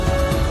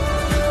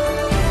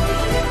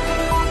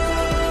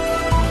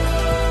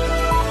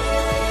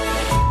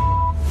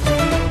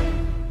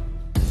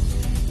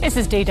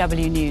This is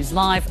DW News,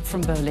 live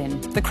from Berlin.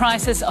 The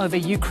crisis over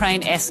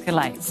Ukraine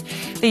escalates.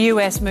 The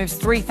US moves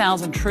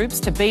 3,000 troops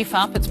to beef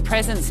up its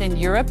presence in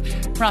Europe.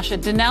 Russia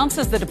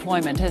denounces the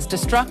deployment as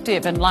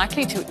destructive and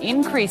likely to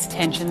increase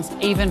tensions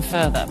even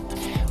further.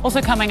 Also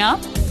coming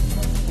up,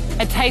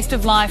 a taste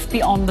of life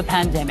beyond the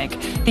pandemic.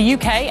 The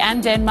UK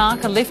and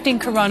Denmark are lifting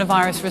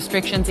coronavirus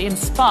restrictions in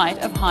spite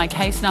of high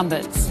case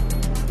numbers.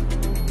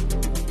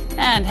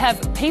 And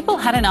have people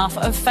had enough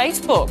of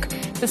Facebook?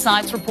 The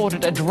site's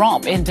reported a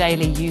drop in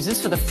daily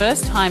users for the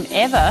first time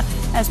ever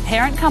as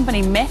parent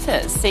company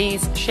Meta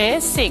sees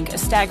shares sink a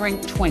staggering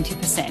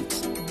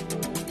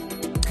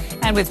 20%.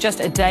 And with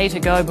just a day to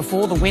go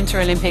before the Winter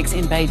Olympics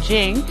in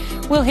Beijing,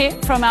 we'll hear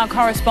from our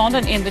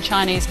correspondent in the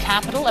Chinese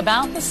capital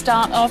about the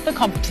start of the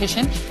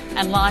competition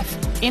and life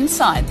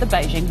inside the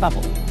Beijing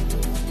bubble.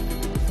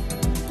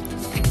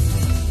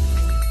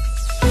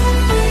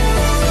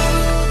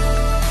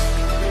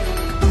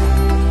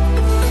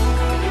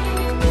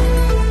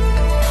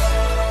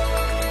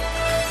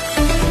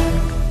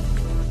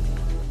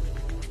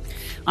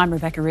 I'm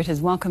Rebecca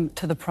Ritters. Welcome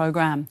to the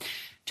programme.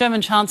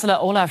 German Chancellor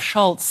Olaf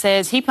Scholz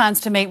says he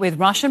plans to meet with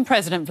Russian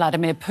President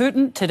Vladimir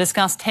Putin to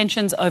discuss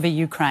tensions over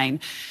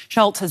Ukraine.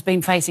 Scholz has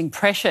been facing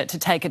pressure to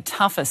take a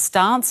tougher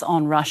stance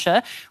on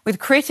Russia, with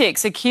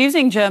critics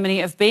accusing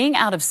Germany of being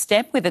out of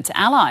step with its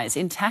allies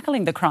in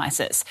tackling the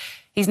crisis.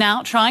 He's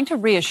now trying to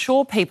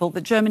reassure people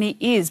that Germany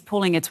is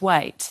pulling its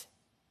weight.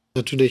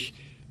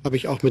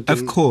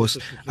 Of course,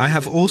 I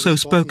have also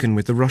spoken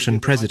with the Russian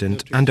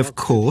president, and of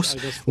course,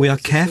 we are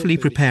carefully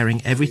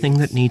preparing everything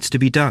that needs to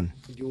be done.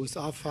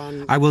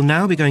 I will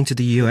now be going to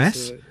the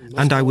US,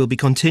 and I will be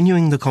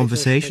continuing the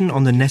conversation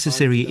on the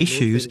necessary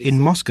issues in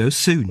Moscow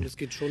soon.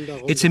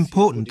 It's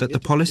important that the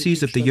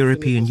policies of the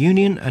European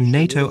Union and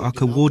NATO are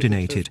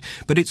coordinated,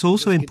 but it's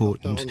also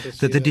important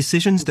that the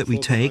decisions that we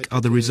take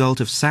are the result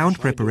of sound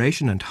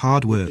preparation and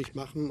hard work.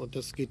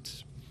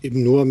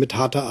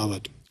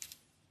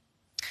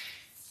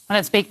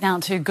 Let's speak now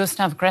to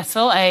Gustav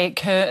Gressel,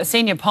 a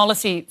senior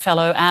policy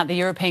fellow at the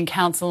European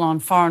Council on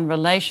Foreign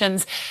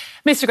Relations.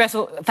 Mr.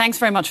 Gressel, thanks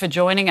very much for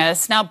joining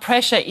us. Now,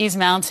 pressure is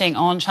mounting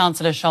on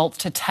Chancellor Scholz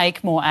to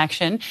take more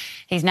action.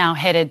 He's now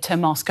headed to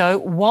Moscow.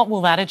 What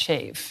will that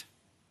achieve?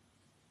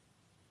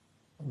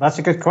 That's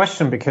a good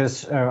question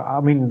because,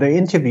 the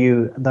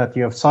interview that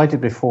you have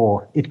cited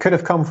before, it could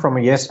have come from a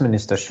Yes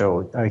Minister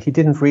show. He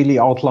didn't really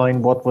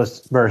outline what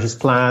were his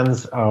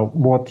plans,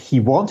 what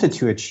he wanted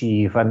to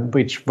achieve, and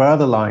which were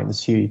the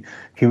lines he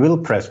will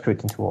press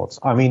Putin towards.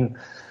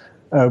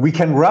 We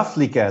can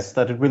roughly guess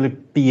that it will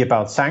be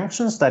about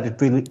sanctions, that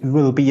it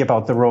will be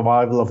about the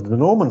revival of the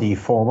Normandy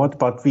format,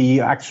 but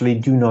we actually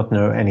do not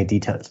know any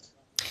details.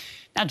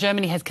 Now,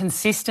 Germany has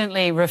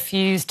consistently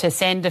refused to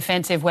send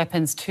defensive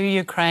weapons to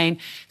Ukraine,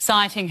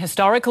 citing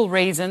historical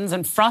reasons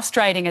and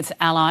frustrating its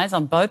allies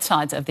on both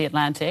sides of the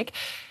Atlantic.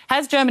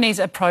 Has Germany's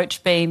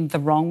approach been the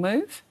wrong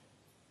move?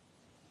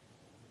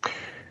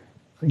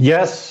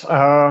 Yes,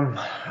 and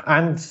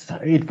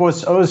it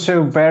was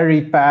also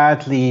very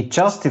badly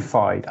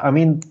justified.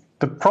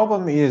 The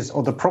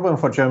problem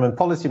for German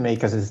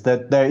policymakers is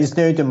that there is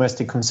no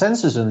domestic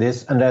consensus on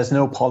this and there's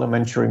no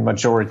parliamentary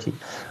majority.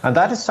 And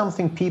that is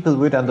something people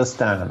would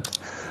understand.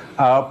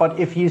 But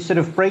if you sort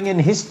of bring in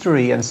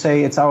history and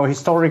say it's our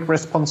historic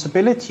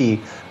responsibility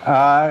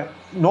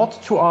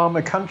not to arm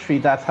a country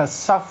that has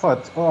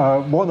suffered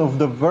one of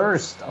the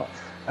worst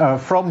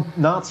from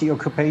Nazi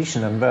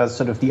occupation, and where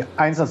sort of the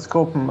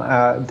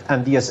Einsatzgruppen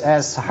and the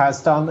SS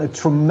has done a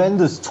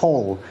tremendous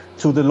toll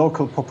to the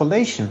local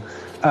population.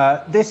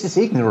 This is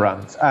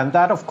ignorant, and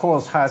that, of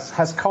course,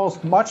 has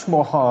caused much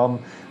more harm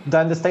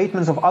than the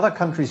statements of other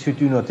countries who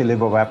do not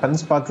deliver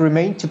weapons, but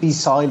remain to be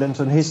silent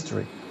on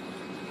history.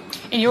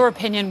 In your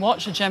opinion,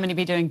 what should Germany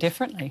be doing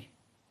differently?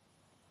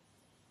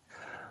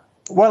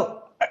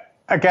 Well,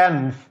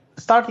 again,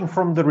 starting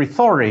from the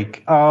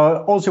rhetoric,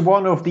 also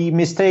one of the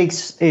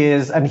mistakes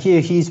is, and here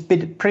he's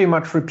pretty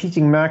much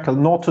repeating Merkel,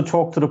 not to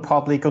talk to the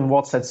public on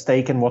what's at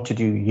stake and what to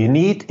do. You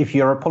need, if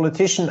you're a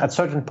politician, at a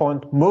certain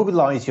point,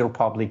 mobilize your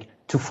public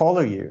to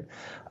follow you.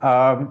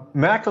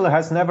 Merkel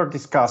has never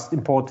discussed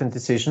important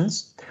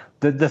decisions.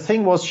 The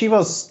thing was, she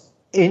was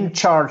in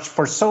charge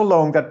for so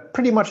long that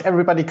pretty much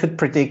everybody could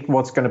predict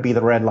what's going to be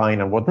the red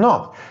line and what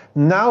not.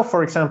 Now,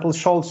 for example,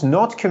 Scholz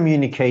not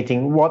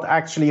communicating what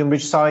actually on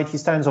which side he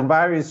stands on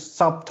various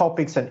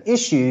subtopics and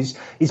issues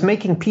is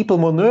making people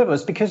more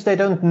nervous because they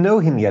don't know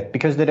him yet,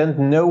 because they don't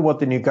know what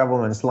the new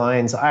government's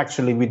lines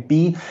actually would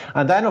be.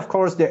 And then, of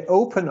course, they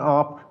open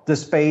up the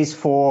space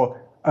for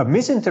a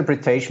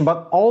misinterpretation,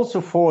 but also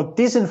for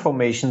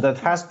disinformation that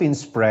has been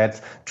spread,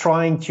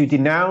 trying to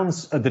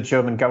denounce the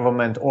German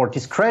government or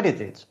discredit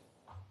it.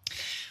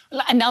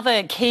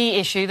 Another key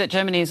issue that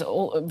Germany is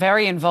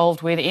very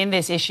involved with in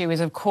this issue is,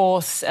 of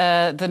course,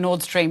 the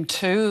Nord Stream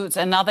 2. It's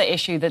another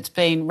issue that's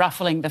been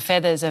ruffling the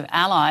feathers of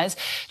allies.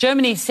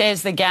 Germany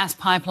says the gas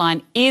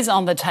pipeline is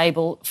on the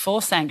table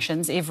for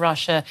sanctions if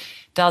Russia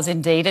does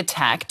indeed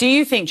attack. Do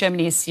you think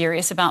Germany is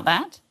serious about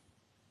that?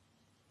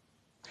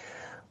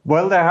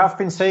 Well, they have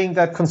been saying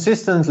that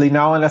consistently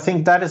now, and I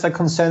think that is a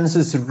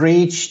consensus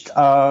reached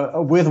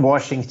with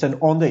Washington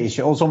on the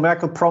issue. Also,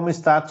 Merkel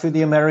promised that to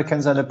the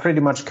Americans, and they pretty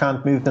much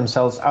can't move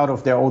themselves out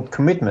of their old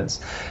commitments.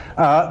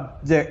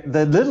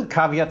 The little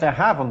caveat I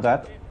have on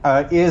that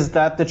is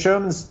that the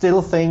Germans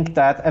still think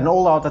that an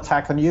all-out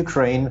attack on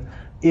Ukraine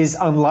is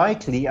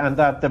unlikely, and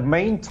that the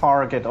main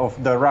target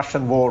of the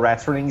Russian war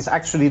rhetoric is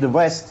actually the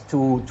West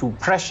to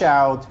pressure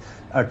out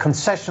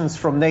concessions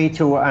from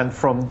NATO and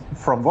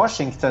from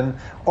Washington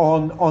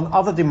on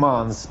other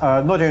demands,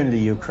 not only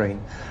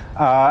Ukraine.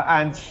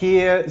 And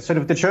here, sort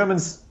of the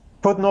Germans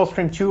put Nord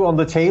Stream 2 on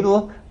the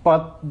table,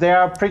 but they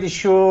are pretty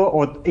sure,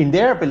 or in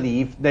their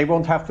belief, they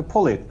won't have to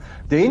pull it.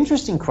 The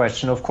interesting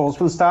question, of course,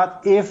 will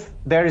start if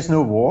there is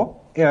no war,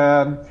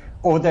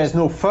 or there's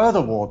no further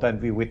war than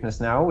we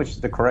witness now, which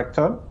is the correct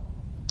term.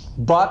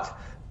 But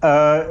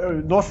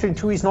Nord Stream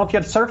 2 is not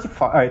yet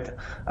certified.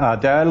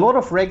 There are a lot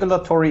of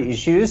regulatory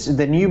issues.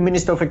 The new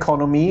Minister of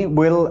Economy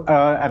will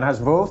and has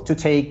voted to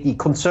take the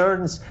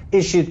concerns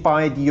issued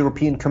by the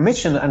European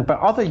Commission and by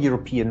other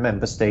European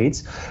member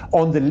states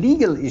on the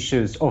legal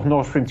issues of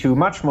Nord Stream 2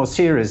 much more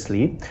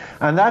seriously.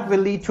 And that will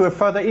lead to a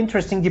further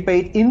interesting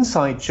debate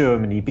inside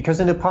Germany,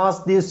 because in the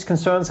past these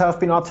concerns have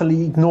been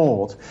utterly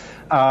ignored.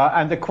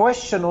 And the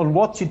question on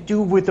what to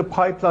do with the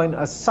pipeline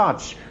as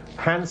such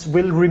hence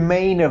will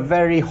remain a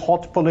very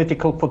hot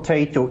political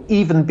potato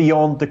even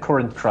beyond the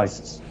current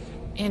crisis.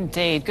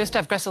 Indeed.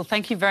 Gustav Gressel,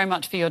 thank you very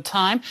much for your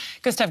time.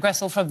 Gustav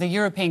Gressel from the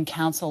European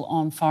Council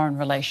on Foreign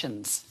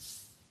Relations.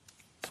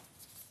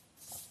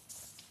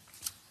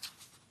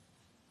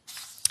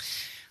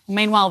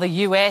 Meanwhile, the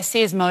US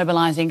is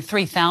mobilising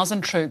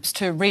 3,000 troops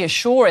to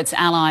reassure its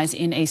allies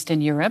in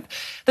Eastern Europe.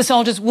 The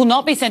soldiers will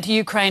not be sent to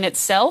Ukraine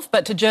itself,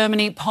 but to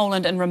Germany,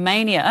 Poland and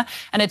Romania,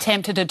 an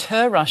attempt to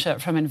deter Russia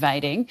from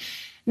invading.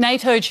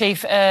 NATO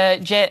chief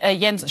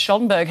Jens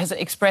Stoltenberg has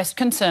expressed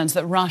concerns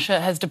that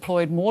Russia has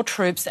deployed more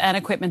troops and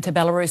equipment to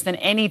Belarus than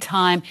any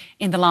time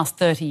in the last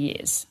 30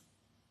 years.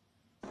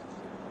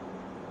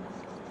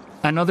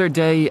 Another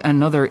day,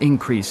 another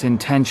increase in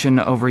tension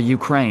over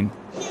Ukraine.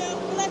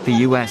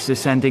 The US is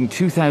sending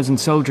 2,000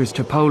 soldiers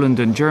to Poland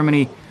and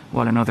Germany,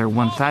 while another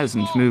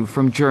 1,000 move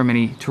from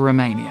Germany to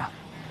Romania.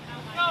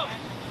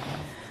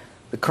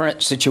 The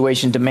current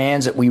situation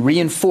demands that we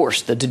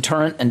reinforce the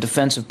deterrent and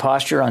defensive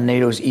posture on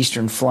NATO's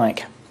eastern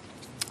flank.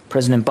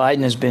 President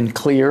Biden has been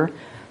clear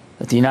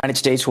that the United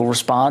States will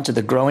respond to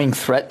the growing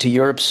threat to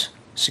Europe's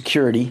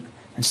security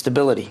and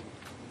stability.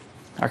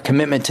 Our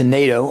commitment to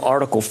NATO,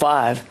 Article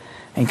 5,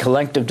 and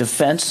collective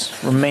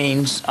defense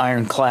remains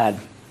ironclad.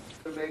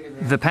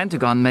 The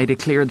Pentagon made it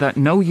clear that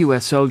no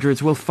US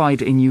soldiers will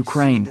fight in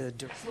Ukraine.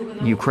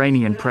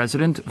 Ukrainian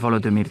President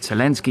Volodymyr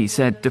Zelensky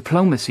said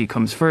diplomacy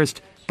comes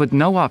first, but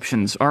no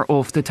options are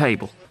off the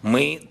table.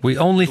 We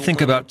only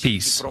think about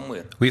peace.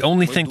 We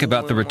only think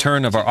about the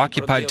return of our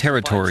occupied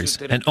territories,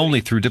 and only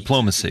through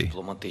diplomacy.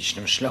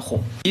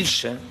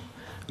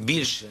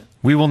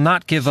 We will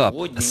not give up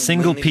a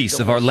single piece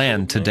of our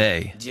land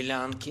today.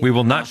 We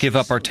will not give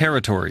up our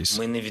territories,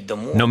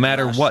 no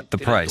matter what the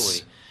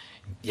price.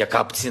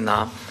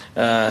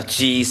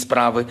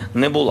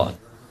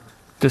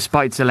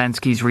 Despite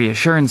Zelensky's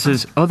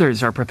reassurances,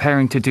 others are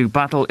preparing to do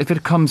battle if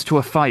it comes to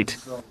a fight.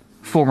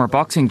 Former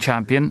boxing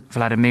champion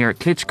Vladimir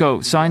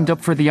Klitschko signed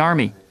up for the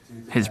army.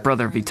 His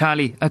brother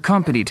Vitaly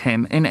accompanied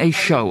him in a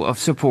show of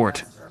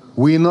support.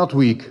 We are not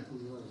weak,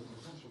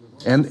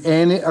 and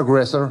any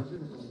aggressor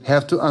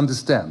have to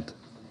understand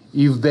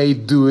if they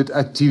do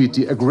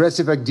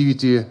aggressive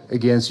activity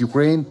against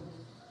Ukraine,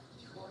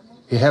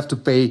 he have to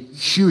pay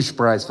huge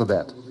price for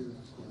that.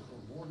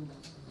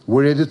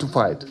 We're ready to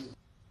fight.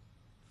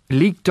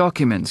 Leaked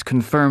documents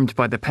confirmed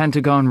by the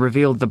Pentagon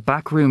revealed the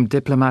backroom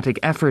diplomatic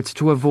efforts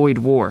to avoid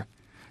war.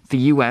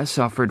 The US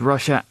offered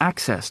Russia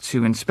access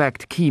to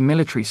inspect key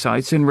military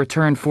sites in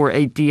return for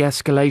a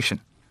de-escalation.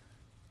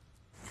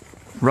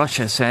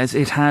 Russia says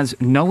it has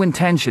no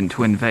intention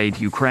to invade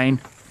Ukraine,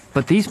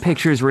 but these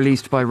pictures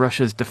released by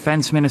Russia's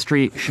defense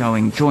ministry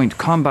showing joint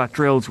combat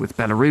drills with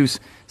Belarus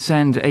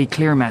send a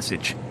clear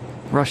message.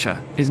 Russia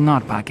is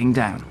not backing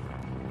down.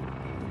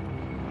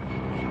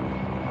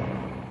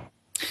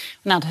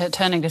 Now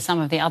turning to some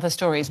of the other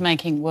stories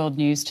making world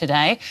news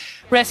today.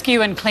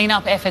 Rescue and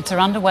clean-up efforts are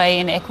underway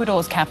in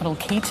Ecuador's capital,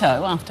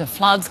 Quito, after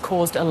floods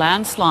caused a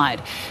landslide.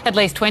 At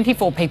least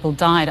 24 people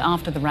died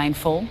after the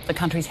rainfall, the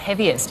country's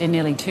heaviest in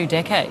nearly 2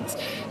 decades.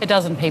 A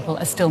dozen people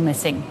are still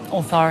missing.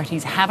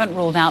 Authorities haven't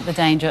ruled out the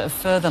danger of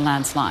further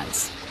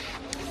landslides.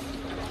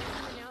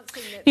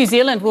 New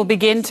Zealand will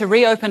begin to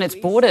reopen its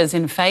borders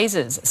in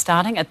phases,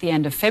 starting at the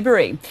end of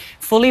February.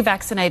 Fully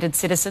vaccinated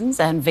citizens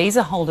and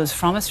visa holders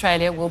from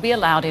Australia will be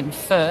allowed in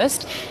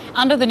first.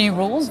 Under the new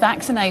rules,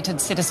 vaccinated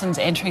citizens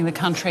entering the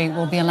country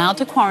will be allowed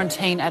to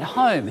quarantine at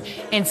home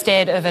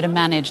instead of at a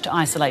managed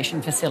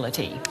isolation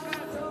facility.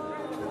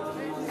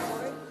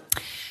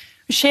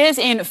 Shares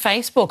in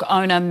Facebook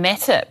owner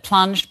Meta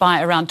plunged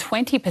by around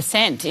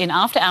 20% in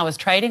after-hours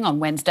trading on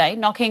Wednesday,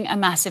 knocking a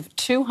massive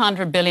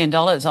 $200 billion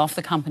off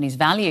the company's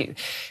value.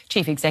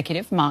 Chief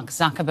Executive Mark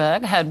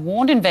Zuckerberg had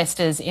warned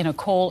investors in a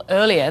call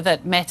earlier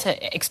that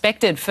Meta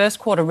expected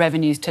first-quarter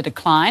revenues to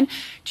decline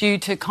due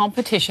to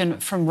competition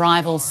from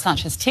rivals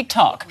such as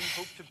TikTok.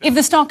 If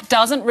the stock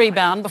doesn't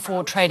rebound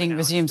before trading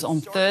resumes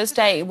on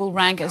Thursday, it will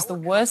rank as the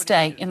worst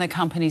day in the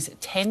company's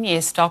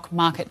 10-year stock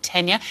market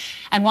tenure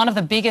and one of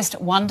the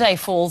biggest one-day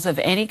falls of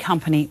any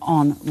company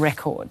on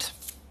record.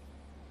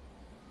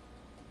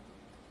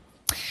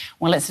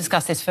 Well, let's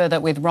discuss this further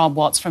with Rob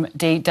Watts from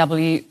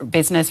DW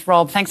Business.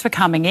 Rob, thanks for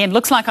coming in.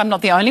 Looks like I'm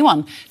not the only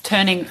one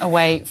turning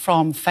away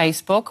from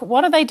Facebook.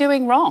 What are they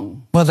doing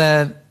wrong? Well,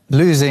 they're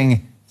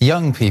losing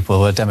young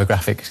people, a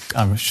demographic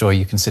I'm sure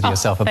you consider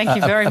yourself a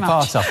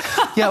part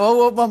of. Yeah,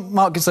 well, what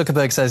Mark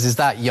Zuckerberg says is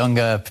that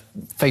younger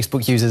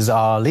Facebook users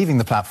are leaving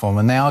the platform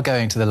and they are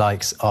going to the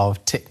likes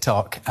of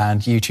TikTok and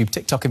YouTube,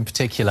 TikTok in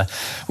particular,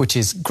 which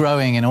is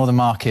growing in all the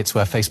markets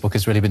where Facebook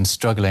has really been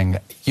struggling.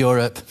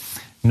 Europe,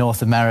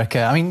 North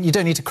America. I mean, you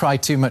don't need to cry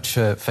too much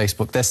for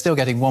Facebook. They're still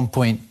getting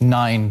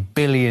 1.9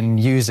 billion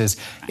users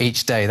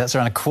each day. That's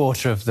around a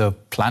quarter of the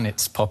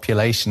planet's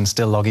population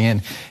still logging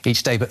in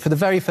each day. But for the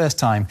very first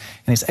time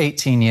in its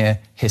 18-year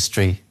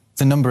history,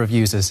 the number of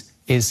users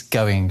is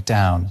going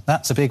down.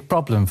 That's a big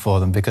problem for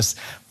them because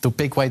the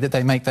big way that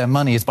they make their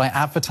money is by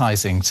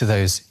advertising to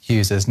those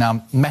users.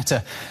 Now,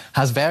 Meta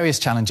has various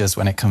challenges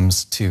when it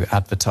comes to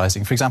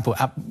advertising. For example,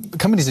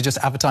 companies are just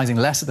advertising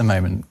less at the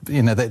moment.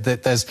 You know,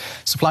 there's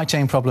supply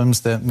chain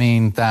problems that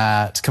mean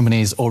that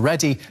companies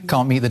already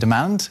can't meet the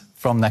demand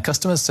from their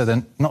customers, so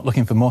they're not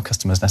looking for more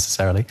customers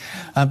necessarily.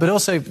 But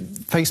also,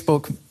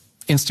 Facebook,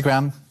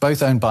 Instagram,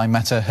 both owned by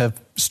Meta, have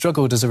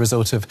struggled as a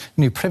result of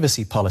new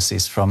privacy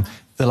policies from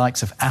the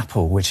likes of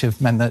Apple, which have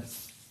meant that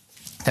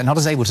they're not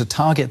as able to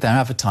target their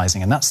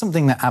advertising, and that's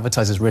something that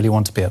advertisers really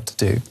want to be able to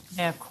do.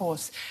 Yeah, of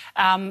course.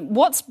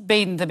 What's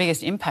been the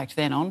biggest impact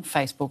then on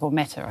Facebook, or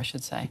Meta, I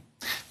should say?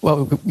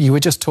 Well, you were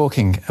just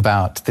talking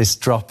about this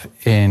drop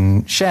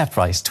in share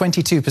price,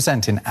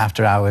 22% in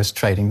after-hours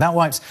trading. That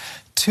wipes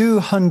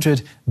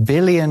 $200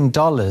 billion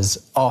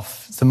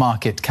off the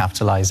market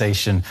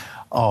capitalisation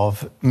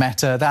of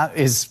Meta. That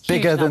is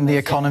bigger than the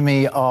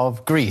economy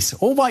of Greece,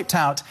 all wiped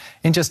out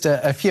in just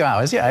a few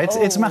hours. Yeah,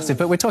 it's massive,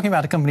 but we're talking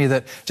about a company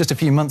that just a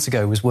few months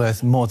ago was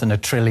worth more than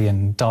 $1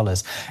 trillion.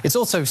 It's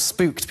also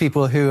spooked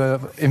people who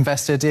have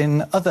invested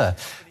in other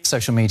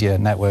social media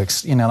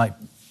networks, you know, like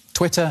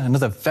Twitter,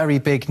 another very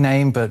big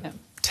name, but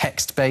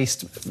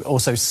text-based.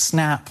 Also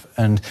Snap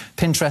and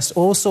Pinterest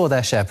all saw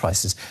their share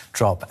prices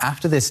drop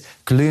after this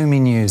gloomy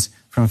news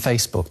from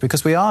Facebook,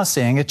 because we are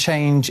seeing a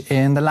change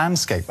in the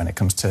landscape when it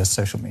comes to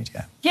social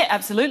media. Yeah,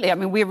 absolutely. I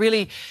mean, we're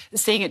really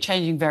seeing it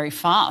changing very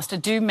fast.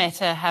 Do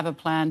Meta have a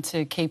plan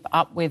to keep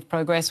up with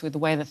progress with the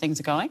way that things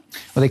are going?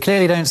 Well, they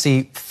clearly don't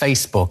see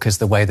Facebook as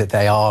the way that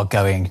they are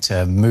going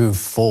to move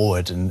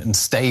forward and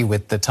stay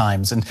with the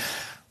times. And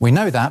we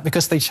know that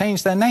because they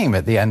changed their name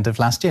at the end of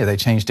last year. They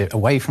changed it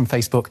away from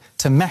Facebook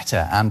to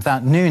Meta, and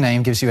that new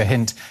name gives you a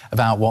hint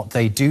about what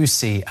they do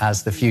see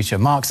as the future.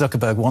 Mark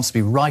Zuckerberg wants to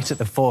be right at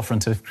the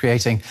forefront of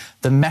creating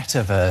the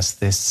metaverse,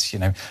 this, you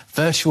know,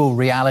 virtual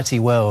reality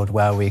world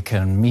where we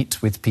can meet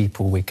with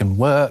people, we can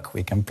work,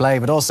 we can play,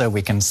 but also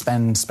we can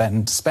spend.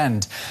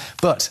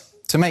 But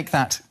to make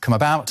that come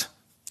about,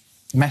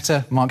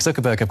 Meta, Mark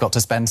Zuckerberg have got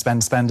to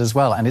spend as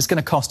well, and it's going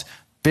to cost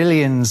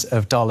billions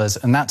of dollars,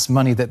 and that's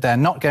money that they're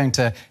not going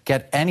to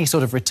get any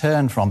sort of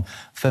return from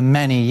for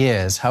many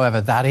years.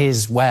 However, that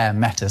is where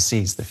Meta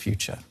sees the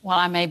future. Well,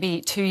 I may be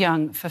too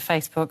young for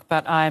Facebook,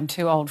 but I am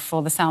too old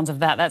for the sounds of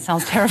that. That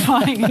sounds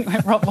terrifying. Anyway,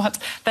 Rob Watts,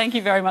 thank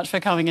you very much for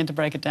coming in to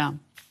break it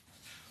down.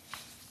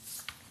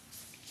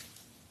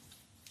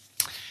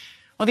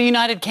 Well, the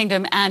United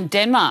Kingdom and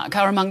Denmark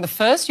are among the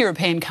first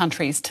European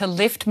countries to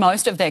lift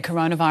most of their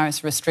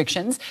coronavirus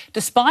restrictions,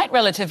 despite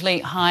relatively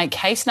high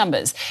case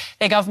numbers.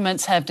 Their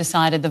governments have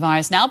decided the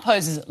virus now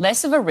poses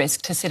less of a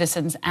risk to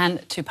citizens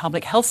and to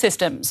public health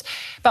systems.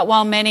 But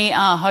while many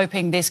are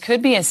hoping this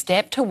could be a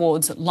step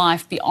towards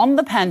life beyond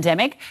the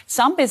pandemic,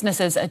 some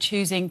businesses are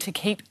choosing to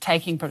keep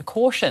taking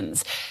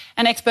precautions.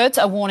 And experts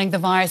are warning the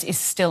virus is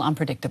still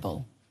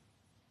unpredictable.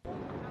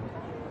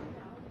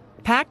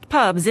 Packed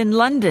pubs in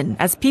London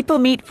as people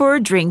meet for a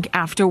drink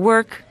after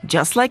work,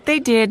 just like they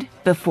did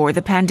before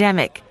the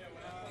pandemic.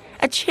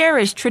 A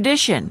cherished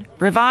tradition,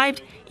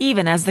 revived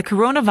even as the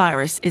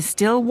coronavirus is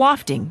still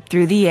wafting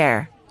through the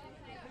air.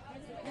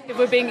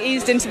 We're being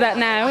eased into that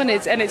now, and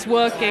it's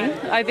working.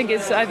 I think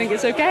it's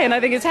okay, and I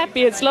think it's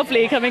happy. It's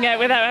lovely coming out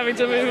without having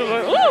to move.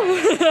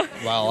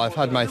 Well, I've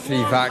had my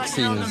 3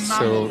 vaccines,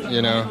 so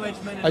you know.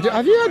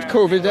 Have you had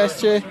COVID,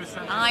 SJ?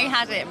 I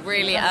had it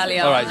really early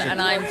on, and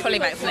I'm fully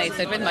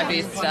vaccinated with my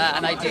booster,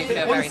 and I do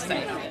feel very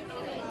safe.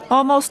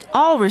 Almost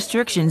all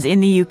restrictions in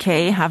the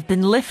UK have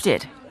been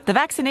lifted. The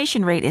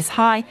vaccination rate is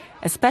high,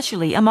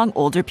 especially among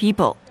older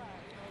people.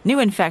 New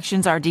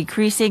infections are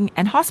decreasing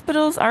and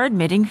hospitals are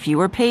admitting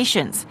fewer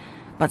patients,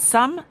 but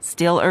some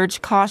still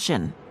urge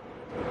caution.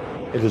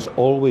 it has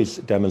always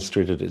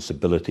demonstrated its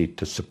ability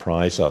to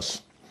surprise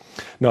us.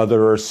 Now,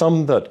 there are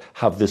some that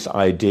have this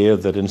idea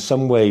that in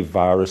some way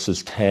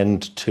viruses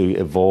tend to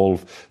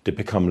evolve to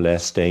become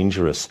less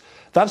dangerous.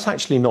 That's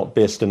actually not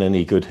based on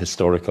any good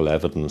historical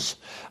evidence.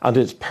 And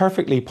it's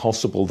perfectly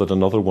possible that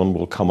another one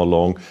will come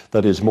along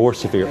that is more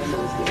severe.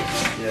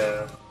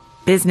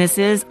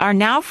 Businesses are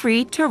now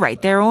free to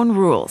write their own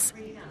rules.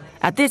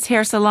 At this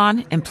hair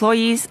salon,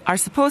 employees are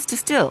supposed to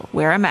still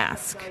wear a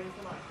mask.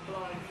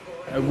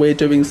 We're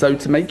doing so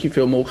to make you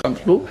feel more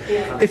comfortable.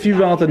 If you'd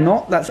rather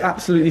not, that's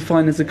absolutely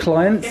fine as a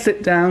client.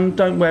 Sit down,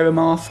 don't wear a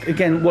mask.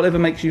 Again, whatever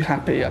makes you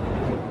happy.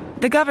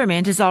 The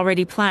government is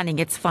already planning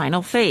its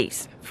final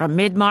phase. From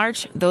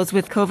mid-March, those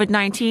with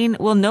COVID-19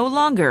 will no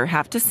longer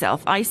have to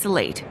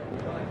self-isolate.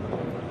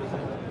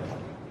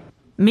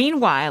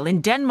 Meanwhile,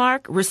 in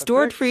Denmark,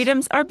 restored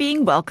freedoms are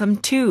being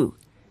welcomed too.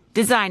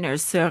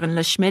 Designers Søren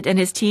Le Schmidt and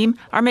his team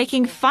are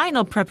making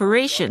final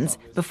preparations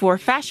before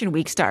Fashion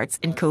Week starts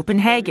in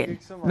Copenhagen,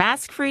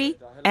 mask-free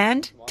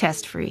and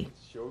test-free.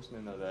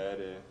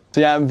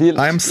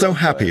 I am so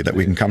happy that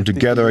we can come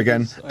together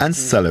again and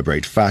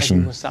celebrate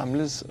fashion.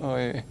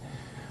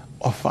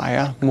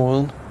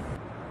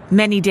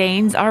 Many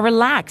Danes are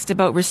relaxed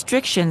about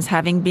restrictions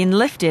having been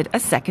lifted a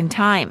second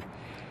time.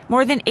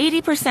 More than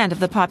 80% of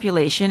the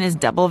population is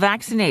double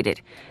vaccinated.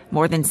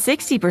 More than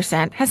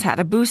 60% has had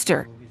a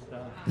booster.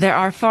 There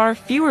are far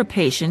fewer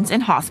patients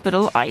in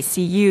hospital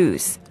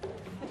ICUs.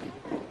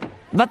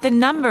 But the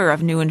number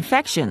of new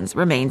infections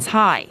remains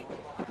high.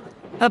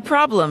 A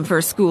problem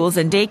for schools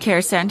and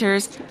daycare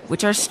centers,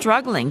 which are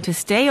struggling to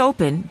stay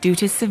open due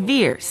to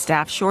severe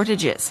staff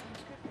shortages.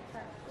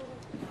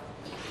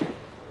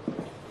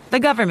 The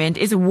government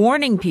is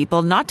warning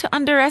people not to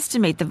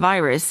underestimate the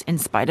virus in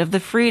spite of the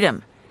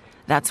freedom.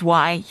 That's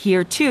why,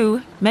 here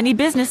too, many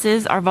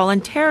businesses are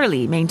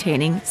voluntarily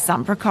maintaining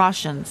some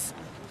precautions.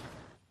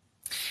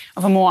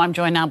 For more, I'm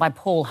joined now by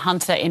Paul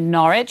Hunter in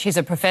Norwich. He's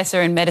a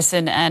professor in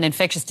medicine and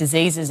infectious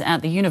diseases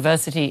at the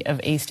University of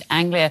East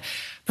Anglia.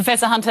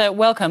 Professor Hunter,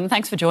 welcome.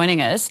 Thanks for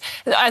joining us.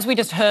 As we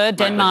just heard,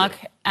 Denmark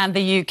and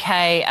the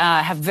UK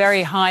have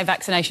very high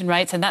vaccination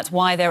rates, and that's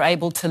why they're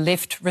able to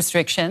lift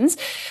restrictions.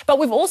 But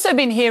we've also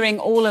been hearing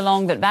all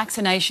along that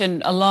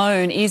vaccination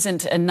alone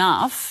isn't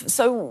enough.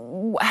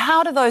 So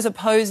how do those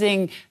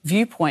opposing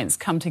viewpoints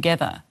come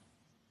together?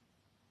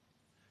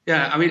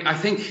 Yeah, I mean, I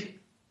think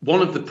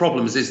one of the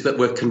problems is that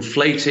we're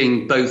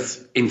conflating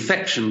both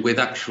infection with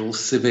actual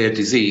severe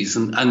disease.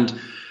 And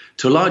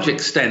to a large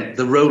extent,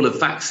 the role of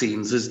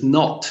vaccines is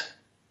not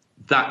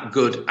that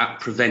good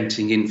at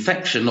preventing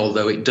infection,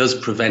 although it does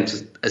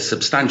prevent a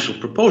substantial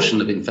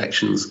proportion of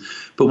infections.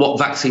 But what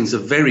vaccines are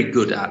very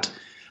good at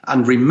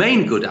and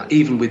remain good at,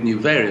 even with new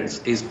variants,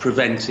 is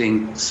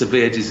preventing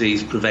severe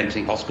disease,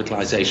 preventing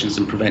hospitalizations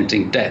and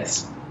preventing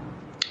deaths.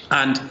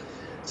 And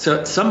so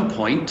at some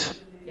point,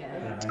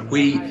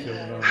 we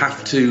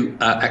have to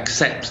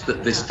accept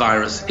that this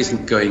virus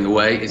isn't going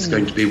away. It's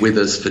going to be with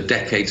us for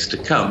decades to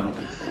come.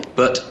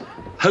 But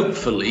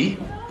hopefully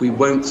we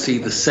won't see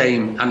the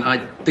same, and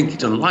I think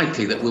it's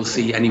unlikely that we'll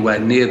see anywhere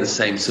near the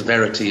same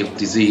severity of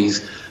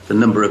disease, the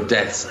number of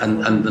deaths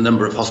and the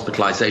number of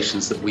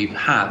hospitalizations that we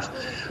have.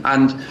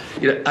 And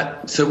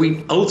so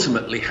we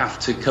ultimately have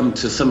to come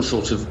to some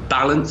sort of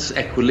balance,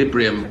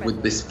 equilibrium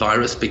with this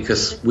virus,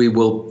 because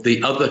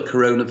the other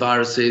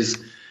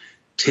coronaviruses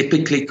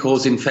typically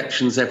cause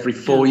infections every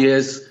 4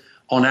 years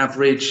on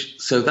average.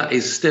 So that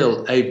is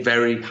still a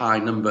very high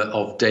number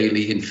of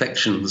daily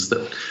infections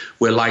that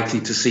we're likely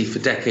to see for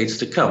decades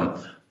to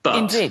come. But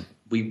Indeed.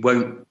 We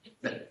won't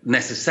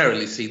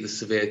necessarily see the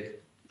severe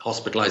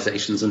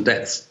hospitalizations and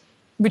deaths.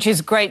 Which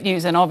is great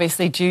news, and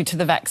obviously due to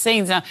the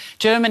vaccines. Now,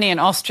 Germany and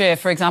Austria,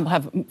 for example,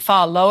 have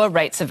far lower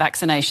rates of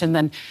vaccination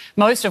than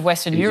most of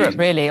Western Europe,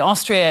 really.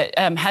 Austria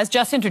has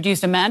just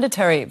introduced a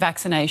mandatory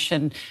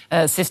vaccination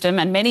system,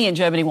 and many in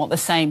Germany want the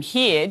same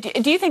here.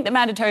 Do you think that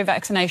mandatory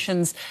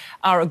vaccinations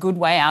are a good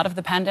way out of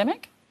the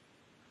pandemic?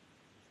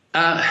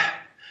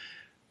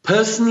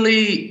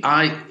 Personally,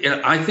 I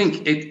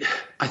think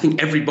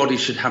everybody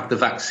should have the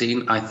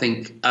vaccine. I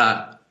think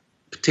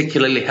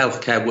particularly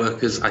healthcare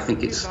workers, I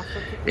think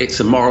it's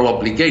a moral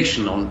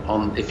obligation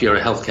on if you're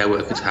a healthcare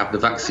worker to have the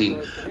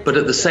vaccine. But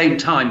at the same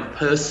time,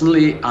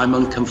 personally, I'm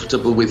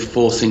uncomfortable with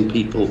forcing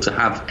people to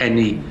have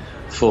any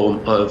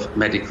form of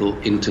medical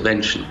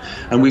intervention.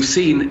 And we've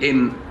seen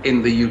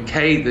in the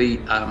UK the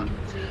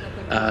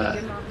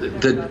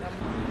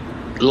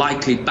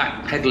likely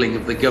backpedaling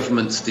of the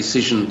government's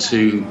decision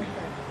to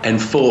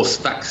enforce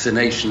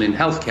vaccination in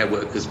healthcare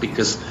workers,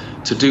 because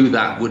to do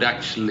that would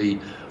actually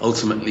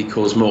ultimately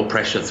cause more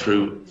pressure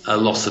through a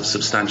loss of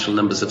substantial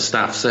numbers of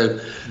staff. So,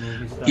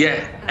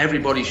 yeah,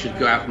 everybody should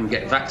go out and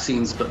get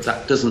vaccines, but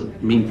that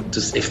doesn't mean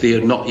if they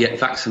are not yet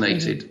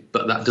vaccinated.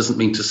 But that doesn't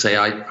mean to say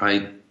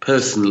I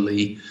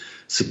personally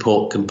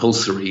support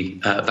compulsory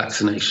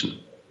vaccination.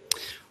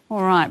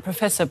 All right,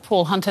 Professor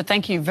Paul Hunter,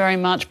 thank you very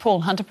much.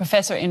 Paul Hunter,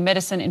 Professor in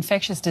Medicine,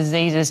 Infectious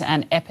Diseases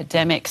and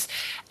Epidemics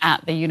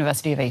at the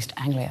University of East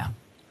Anglia.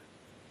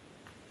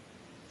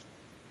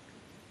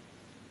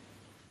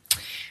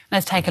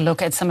 Let's take a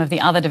look at some of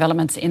the other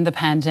developments in the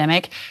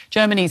pandemic.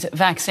 Germany's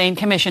Vaccine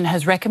Commission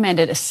has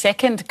recommended a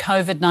second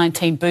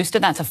COVID-19 booster,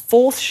 that's a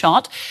fourth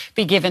shot,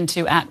 be given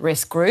to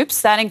at-risk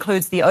groups. That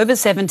includes the over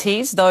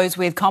 70s, those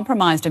with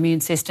compromised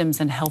immune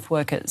systems and health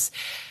workers.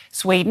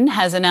 Sweden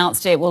has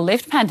announced it will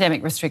lift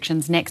pandemic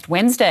restrictions next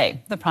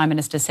Wednesday. The Prime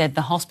Minister said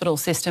the hospital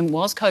system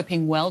was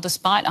coping well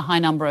despite a high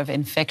number of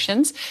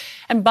infections.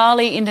 And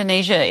Bali,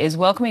 Indonesia is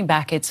welcoming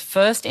back its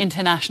first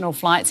international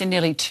flights in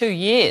nearly 2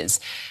 years.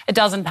 A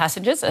dozen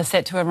passengers are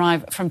set to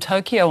arrive from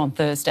Tokyo on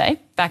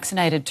Thursday.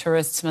 Vaccinated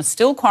tourists must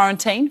still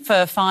quarantine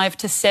for 5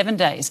 to 7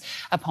 days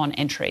upon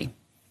entry.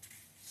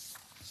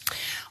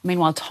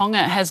 Meanwhile,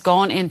 Tonga has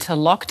gone into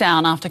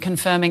lockdown after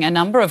confirming a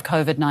number of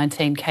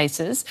COVID-19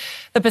 cases.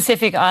 The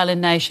Pacific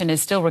Island nation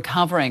is still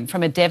recovering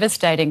from a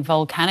devastating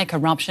volcanic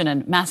eruption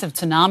and massive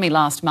tsunami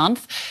last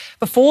month.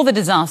 Before the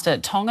disaster,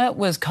 Tonga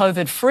was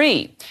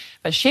COVID-free,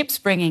 but ships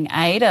bringing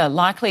aid are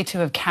likely to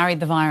have carried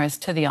the virus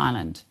to the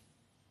island.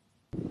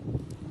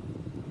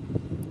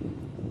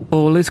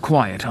 All is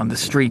quiet on the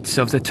streets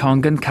of the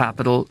Tongan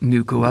capital,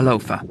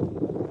 Nuku'alofa.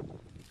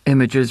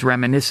 Images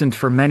reminiscent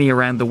for many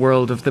around the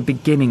world of the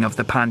beginning of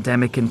the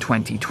pandemic in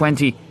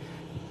 2020.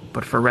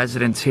 But for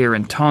residents here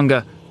in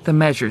Tonga, the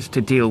measures to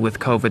deal with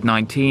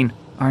COVID-19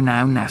 are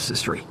now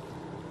necessary.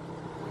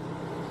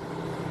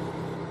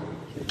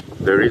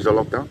 There is a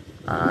lockdown,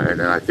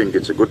 and I think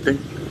it's a good thing.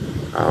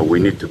 We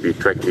need to be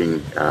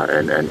tracking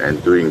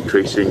and doing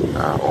tracing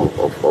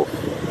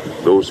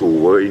of those who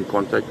were in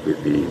contact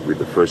with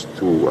the first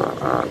two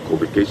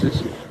COVID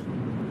cases.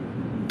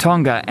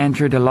 Tonga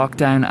entered a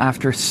lockdown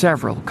after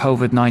several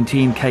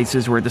COVID-19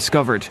 cases were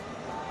discovered.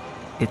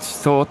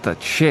 It's thought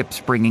that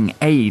ships bringing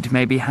aid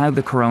may be how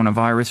the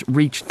coronavirus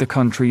reached the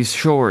country's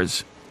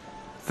shores.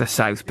 The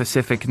South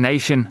Pacific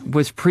nation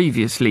was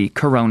previously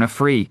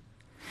corona-free.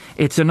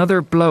 It's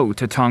another blow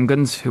to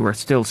Tongans who are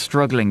still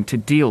struggling to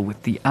deal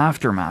with the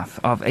aftermath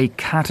of a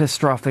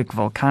catastrophic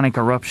volcanic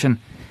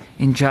eruption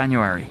in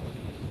January.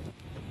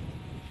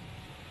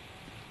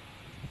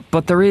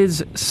 But there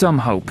is some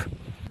hope.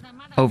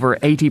 Over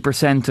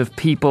 80% of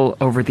people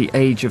over the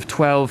age of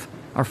 12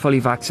 are fully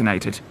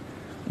vaccinated.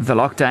 The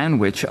lockdown,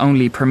 which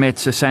only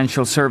permits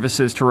essential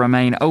services to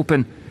remain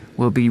open,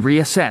 will be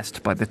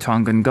reassessed by the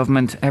Tongan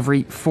government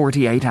every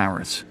 48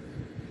 hours.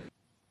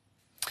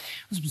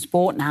 Some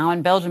sport now,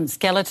 and Belgium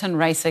skeleton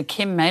racer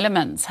Kim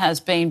Meilemans has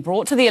been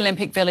brought to the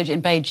Olympic Village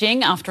in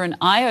Beijing after an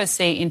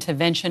IOC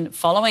intervention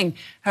following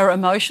her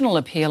emotional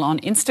appeal on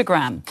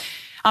Instagram.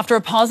 After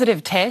a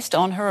positive test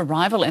on her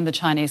arrival in the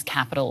Chinese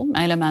capital,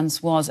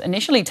 Meilemans was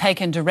initially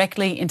taken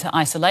directly into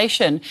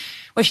isolation,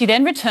 where she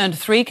then returned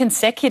 3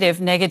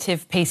 consecutive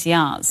negative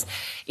PCRs.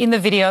 In the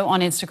video on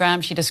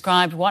Instagram, she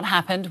described what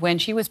happened when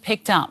she was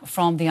picked up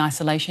from the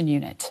isolation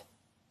unit.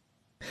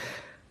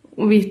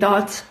 We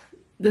thought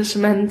this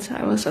meant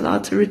I was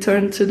allowed to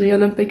return to the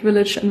Olympic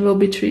Village and will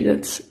be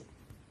treated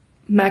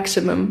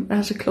maximum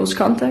as a close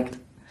contact.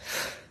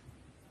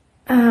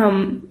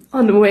 On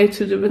the way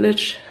to the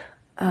village,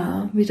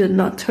 we did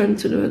not turn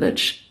to the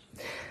village,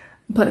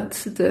 but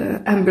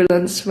the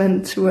ambulance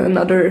went to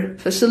another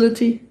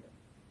facility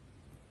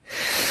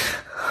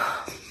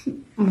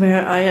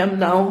where I am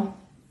now.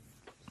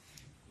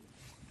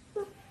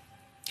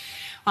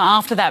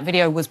 After that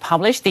video was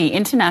published, the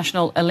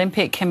International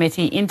Olympic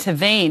Committee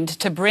intervened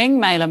to bring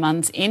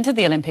Meilemans into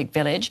the Olympic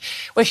Village,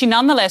 where she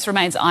nonetheless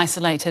remains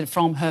isolated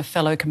from her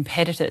fellow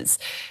competitors.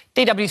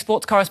 DW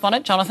sports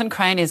correspondent Jonathan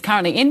Crane is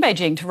currently in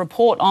Beijing to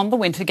report on the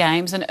Winter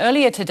Games, and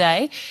earlier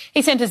today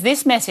he sent us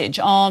this message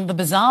on the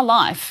bizarre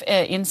life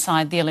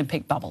inside the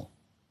Olympic bubble.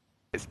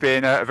 It's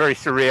been a very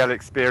surreal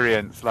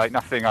experience, like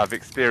nothing I've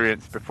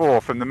experienced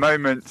before. From the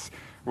moment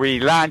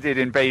we landed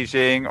in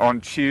Beijing on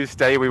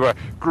Tuesday, we were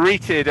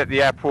greeted at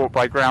the airport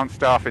by ground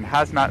staff in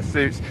hazmat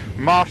suits,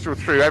 marshalled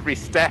through every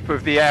step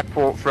of the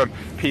airport from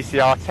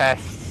PCR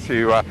tests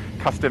to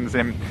customs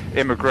and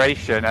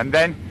immigration, and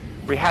then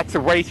we had to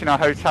wait in our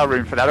hotel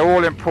room for that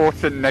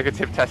all-important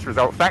negative test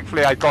result.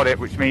 Thankfully, I got it,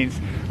 which means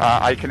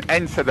I can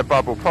enter the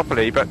bubble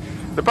properly. But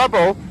the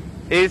bubble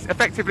is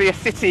effectively a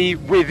city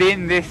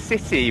within this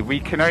city.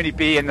 We can only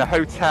be in the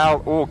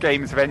hotel or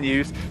games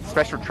venues.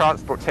 Special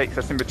transport takes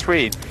us in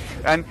between.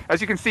 And as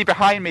you can see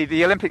behind me,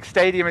 the Olympic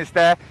Stadium is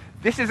there.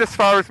 This is as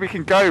far as we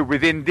can go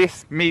within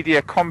this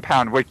media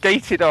compound. We're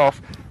gated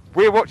off.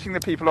 We're watching the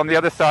people on the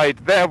other side.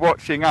 They're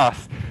watching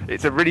us.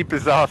 It's a really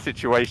bizarre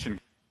situation.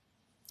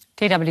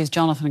 DW's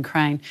Jonathan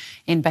Crane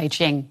in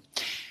Beijing.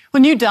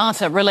 Well, new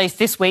data released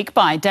this week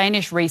by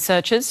Danish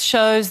researchers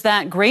shows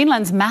that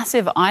Greenland's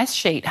massive ice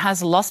sheet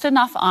has lost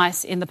enough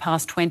ice in the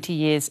past 20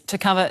 years to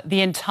cover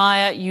the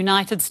entire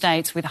United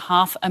States with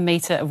 0.5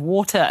 metre of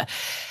water.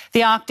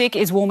 The Arctic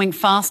is warming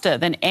faster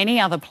than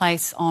any other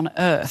place on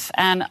Earth,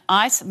 and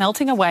ice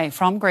melting away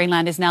from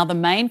Greenland is now the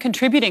main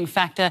contributing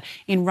factor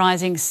in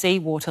rising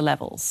seawater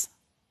levels.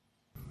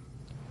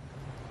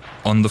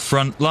 On the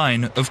front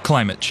line of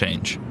climate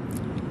change.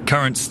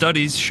 Current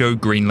studies show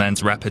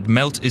Greenland's rapid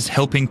melt is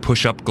helping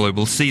push up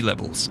global sea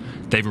levels.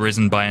 They've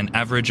risen by an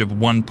average of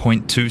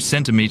 1.2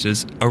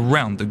 centimetres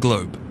around the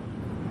globe.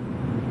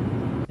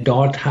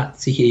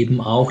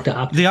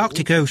 The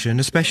Arctic Ocean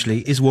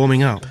especially is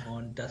warming up.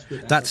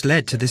 That's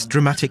led to this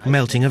dramatic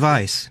melting of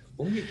ice.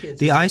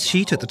 The ice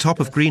sheet at the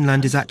top of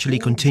Greenland is actually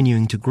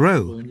continuing to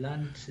grow,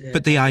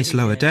 but the ice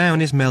lower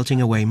down is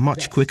melting away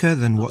much quicker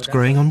than what's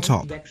growing on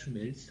top.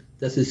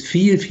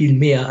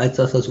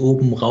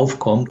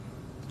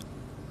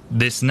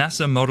 This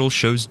NASA model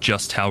shows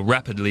just how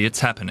rapidly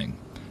it's happening.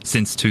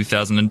 Since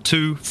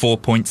 2002,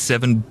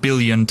 4.7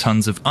 billion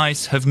tons of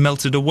ice have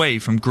melted away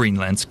from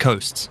Greenland's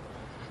coasts.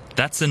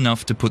 That's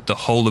enough to put the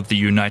whole of the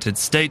United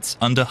States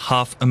under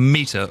half a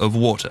meter of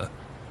water.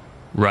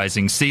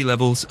 Rising sea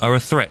levels are a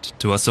threat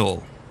to us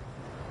all.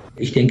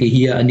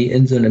 The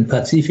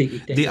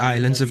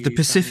islands of the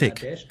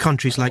Pacific,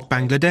 countries like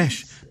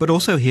Bangladesh, but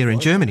also here in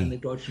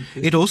Germany.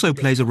 It also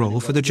plays a role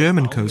for the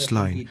German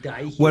coastline.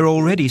 We're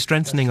already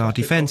strengthening our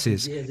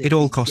defences. It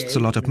all costs a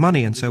lot of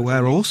money, and so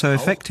we're also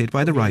affected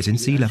by the rise in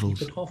sea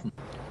levels.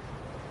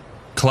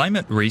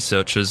 Climate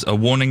researchers are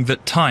warning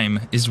that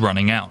time is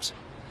running out.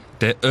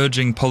 They're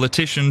urging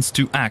politicians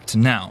to act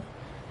now.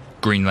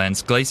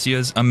 Greenland's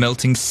glaciers are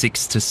melting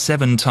 6 to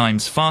 7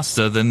 times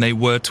faster than they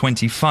were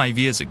 25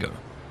 years ago.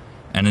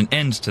 And an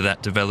end to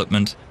that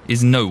development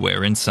is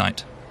nowhere in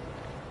sight.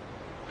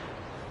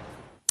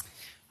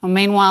 Well,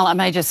 meanwhile, a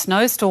major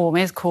snowstorm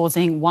is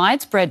causing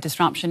widespread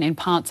disruption in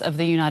parts of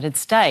the United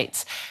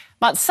States.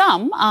 But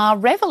some are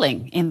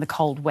revelling in the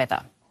cold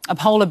weather. A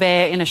polar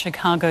bear in a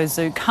Chicago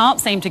zoo can't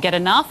seem to get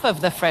enough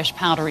of the fresh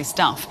powdery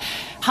stuff.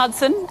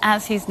 Hudson,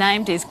 as he's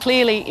named, is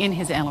clearly in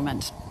his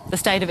element. The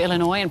state of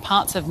Illinois and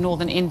parts of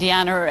northern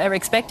Indiana are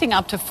expecting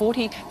up to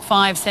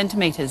 45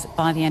 centimetres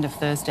by the end of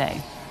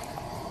Thursday.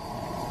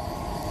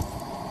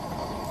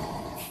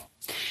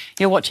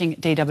 You're watching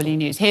DW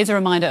News. Here's a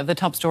reminder of the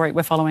top story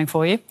we're following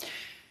for you.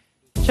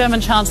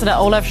 German Chancellor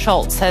Olaf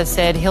Scholz has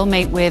said he'll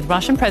meet with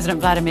Russian President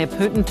Vladimir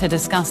Putin to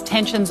discuss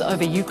tensions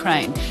over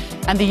Ukraine.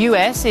 And the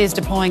US is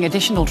deploying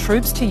additional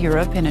troops to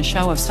Europe in a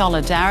show of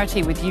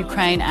solidarity with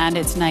Ukraine and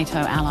its NATO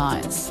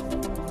allies.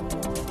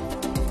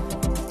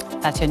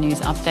 That's your news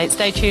update.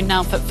 Stay tuned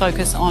now for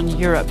Focus on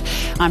Europe.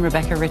 I'm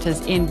Rebecca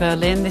Ritters in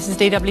Berlin. This is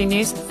DW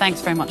News.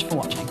 Thanks very much for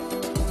watching.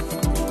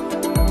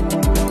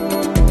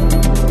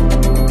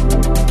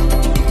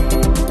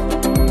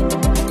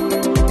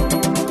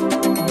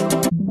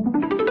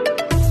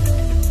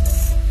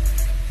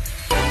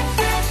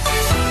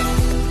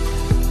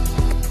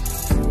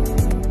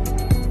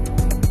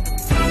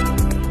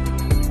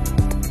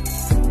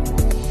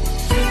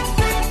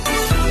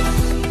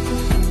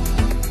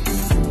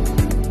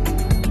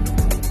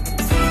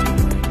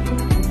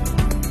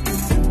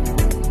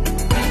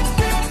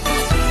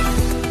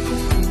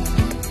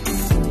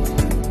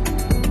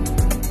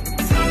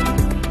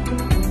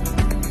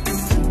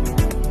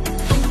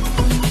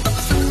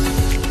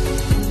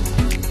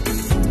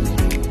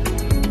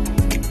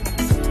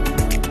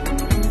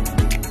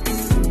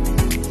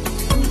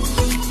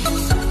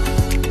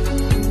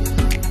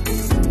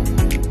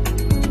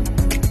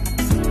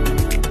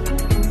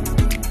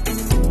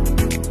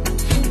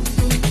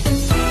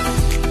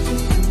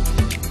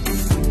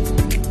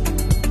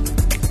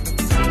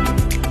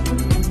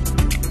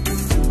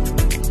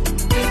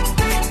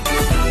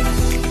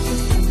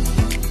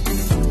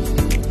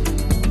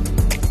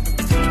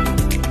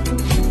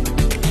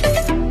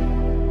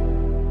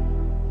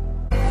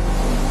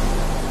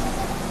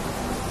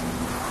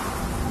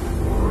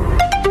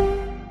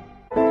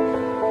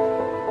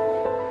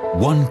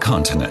 One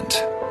continent,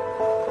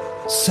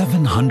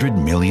 700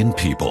 million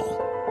people,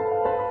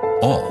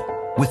 all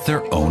with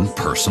their own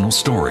personal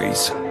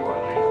stories.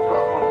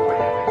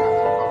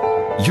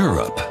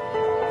 Europe.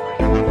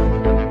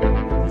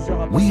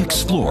 We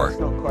explore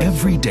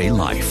everyday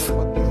life,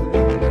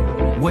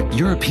 what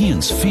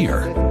Europeans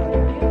fear,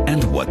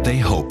 and what they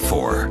hope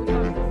for.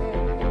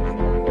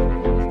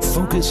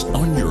 Focus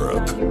on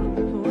Europe.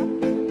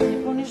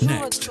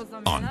 Next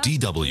on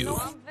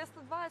DW.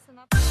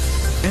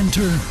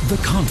 Enter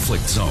the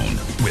conflict zone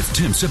with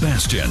Tim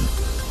Sebastian.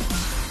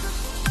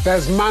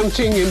 There's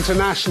mounting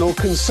international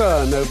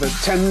concern over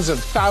tens of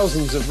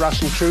thousands of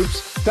Russian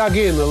troops dug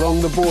in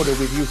along the border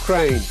with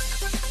Ukraine.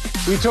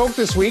 We talked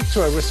this week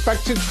to a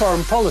respected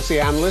foreign policy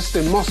analyst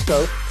in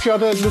Moscow,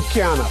 Fyodor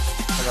Lukyanov.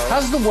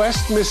 Has the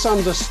West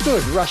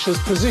misunderstood Russia's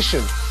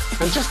position?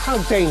 And just how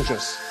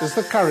dangerous is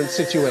the current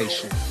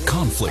situation?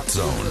 Conflict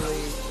Zone.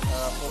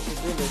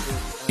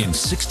 In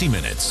 60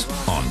 minutes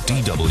on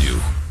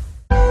DW.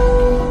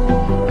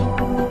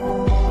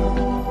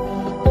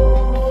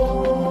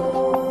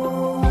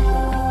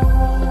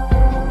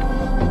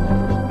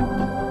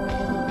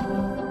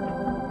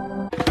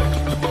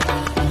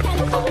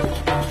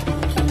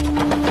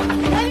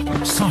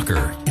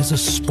 Soccer is a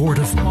sport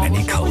of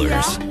many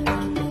colors,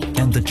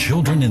 and the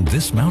children in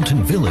this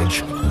mountain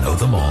village know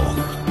them all.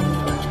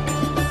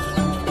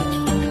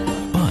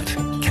 But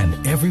can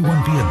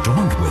everyone be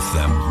adorned with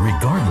them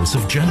regardless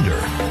of gender?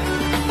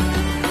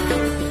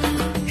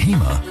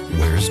 Hema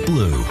wears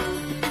blue,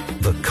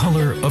 the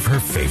color of her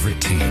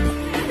favorite team.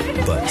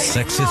 But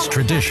sexist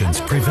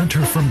traditions prevent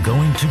her from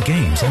going to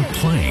games and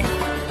playing.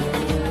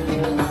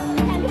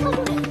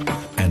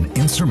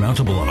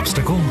 insurmountable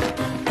obstacle?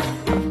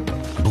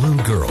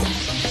 Blue Girl,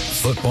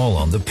 Football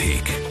on the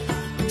Peak.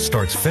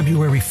 Starts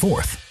February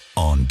 4th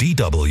on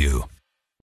DW.